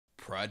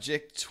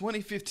Project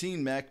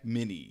 2015 Mac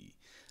Mini.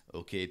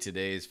 Okay,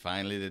 today is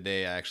finally the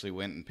day I actually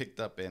went and picked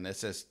up an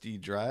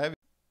SSD drive.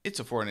 It's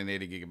a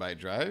 480 gigabyte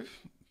drive,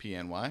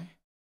 PNY.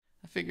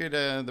 I figured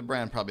the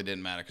brand probably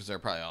didn't matter because they're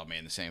probably all made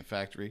in the same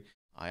factory.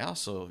 I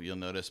also, you'll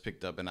notice,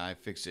 picked up an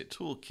iFixit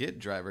toolkit,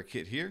 driver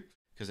kit here,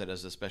 because that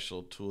is a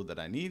special tool that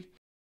I need.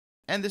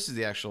 And this is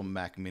the actual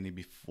Mac Mini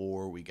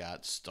before we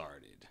got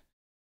started.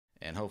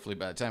 And hopefully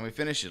by the time we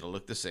finish, it'll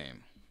look the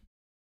same.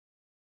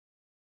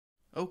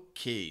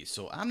 Okay,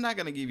 so I'm not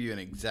going to give you an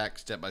exact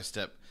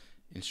step-by-step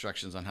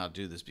instructions on how to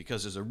do this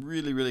because there's a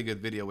really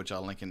good video which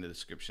I'll link in the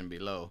description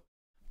below.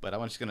 But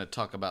I'm just going to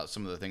talk about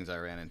some of the things I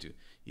ran into.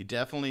 You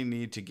definitely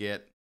need to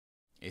get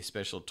a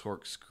special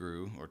torque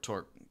screw or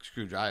torque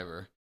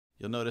screwdriver.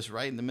 You'll notice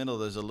right in the middle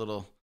there's a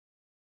little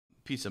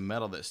piece of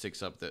metal that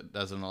sticks up that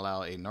doesn't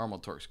allow a normal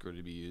torque screw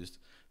to be used.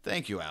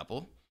 Thank you,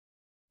 Apple.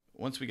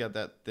 Once we got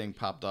that thing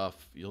popped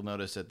off, you'll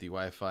notice that the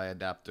Wi-Fi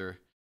adapter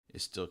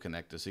is still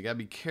connected. So you gotta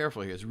be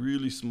careful here. It's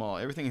really small.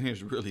 Everything in here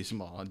is really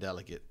small and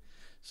delicate.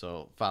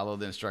 So follow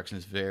the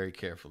instructions very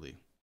carefully.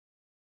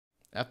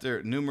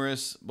 After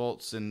numerous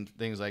bolts and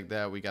things like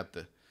that, we got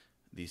the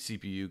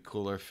CPU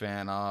cooler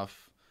fan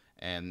off,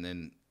 and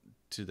then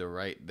to the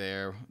right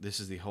there, this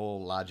is the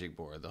whole logic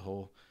board, the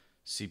whole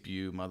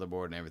CPU,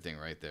 motherboard, and everything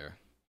right there.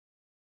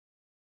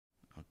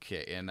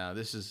 Okay, and now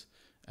this is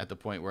at the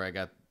point where I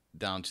got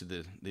down to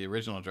the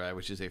original drive,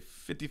 which is a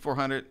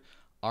 5400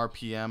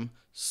 RPM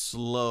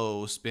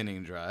slow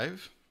spinning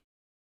drive.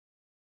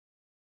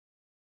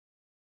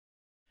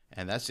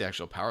 And that's the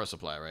actual power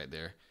supply right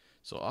there.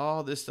 So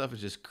all this stuff is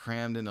just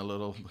crammed in a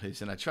little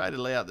place, and I tried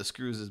to lay out the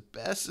screws as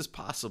best as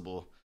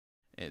possible.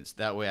 It's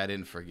that way I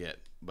didn't forget.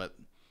 But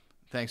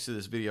thanks to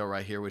this video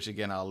right here, which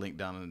again I'll link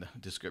down in the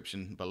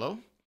description below,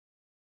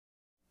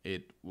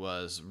 it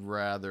was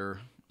rather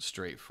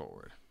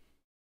straightforward.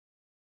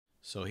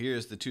 So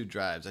here's the two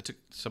drives. I took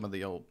some of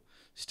the old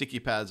sticky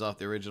pads off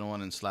the original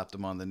one and slapped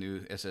them on the new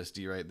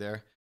SSD right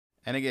there.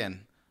 And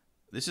again,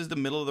 this is the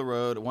middle of the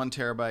road 1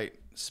 terabyte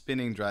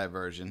spinning drive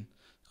version.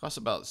 It costs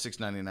about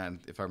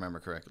 $6.99 if I remember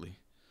correctly.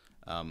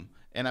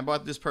 And I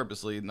bought this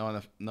purposely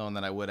knowing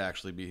that I would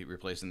actually be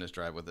replacing this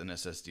drive with an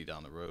SSD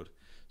down the road.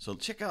 So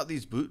check out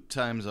these boot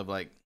times of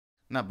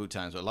not boot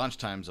times, but launch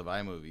times of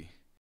iMovie.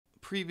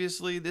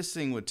 Previously, this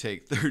thing would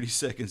take 30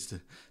 seconds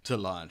to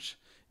launch.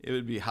 It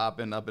would be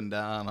hopping up and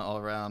down all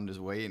around, just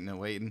waiting and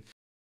waiting.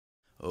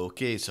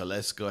 Okay, so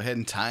let's go ahead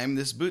and time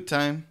this boot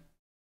time.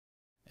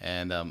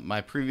 And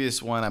my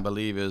previous one, I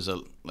believe, is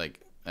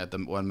at the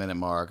 1 minute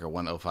mark or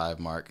 1:05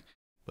 mark.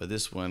 But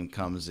this one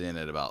comes in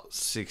at about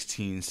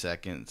 16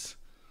 seconds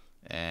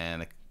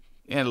and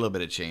a little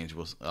bit of change.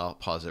 I'll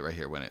pause it right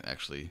here when it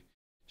actually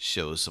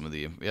shows some of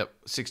the,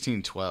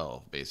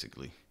 16:12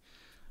 basically,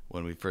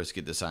 when we first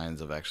get the signs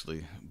of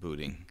actually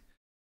booting.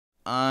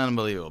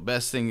 Unbelievable.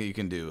 Best thing that you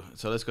can do.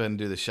 So let's go ahead and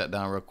do the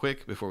shutdown real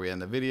quick before we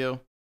end the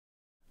video.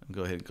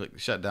 Go ahead and click the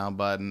shutdown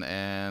button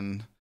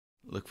and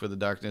look for the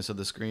darkness of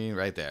the screen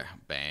right there.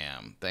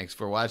 Bam. Thanks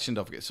for watching.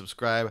 Don't forget to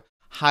subscribe.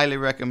 Highly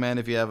recommend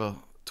if you have a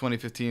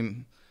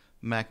 2015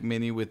 Mac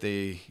Mini with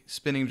a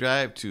spinning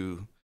drive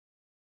to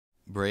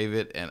brave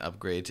it and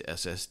upgrade to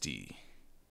SSD.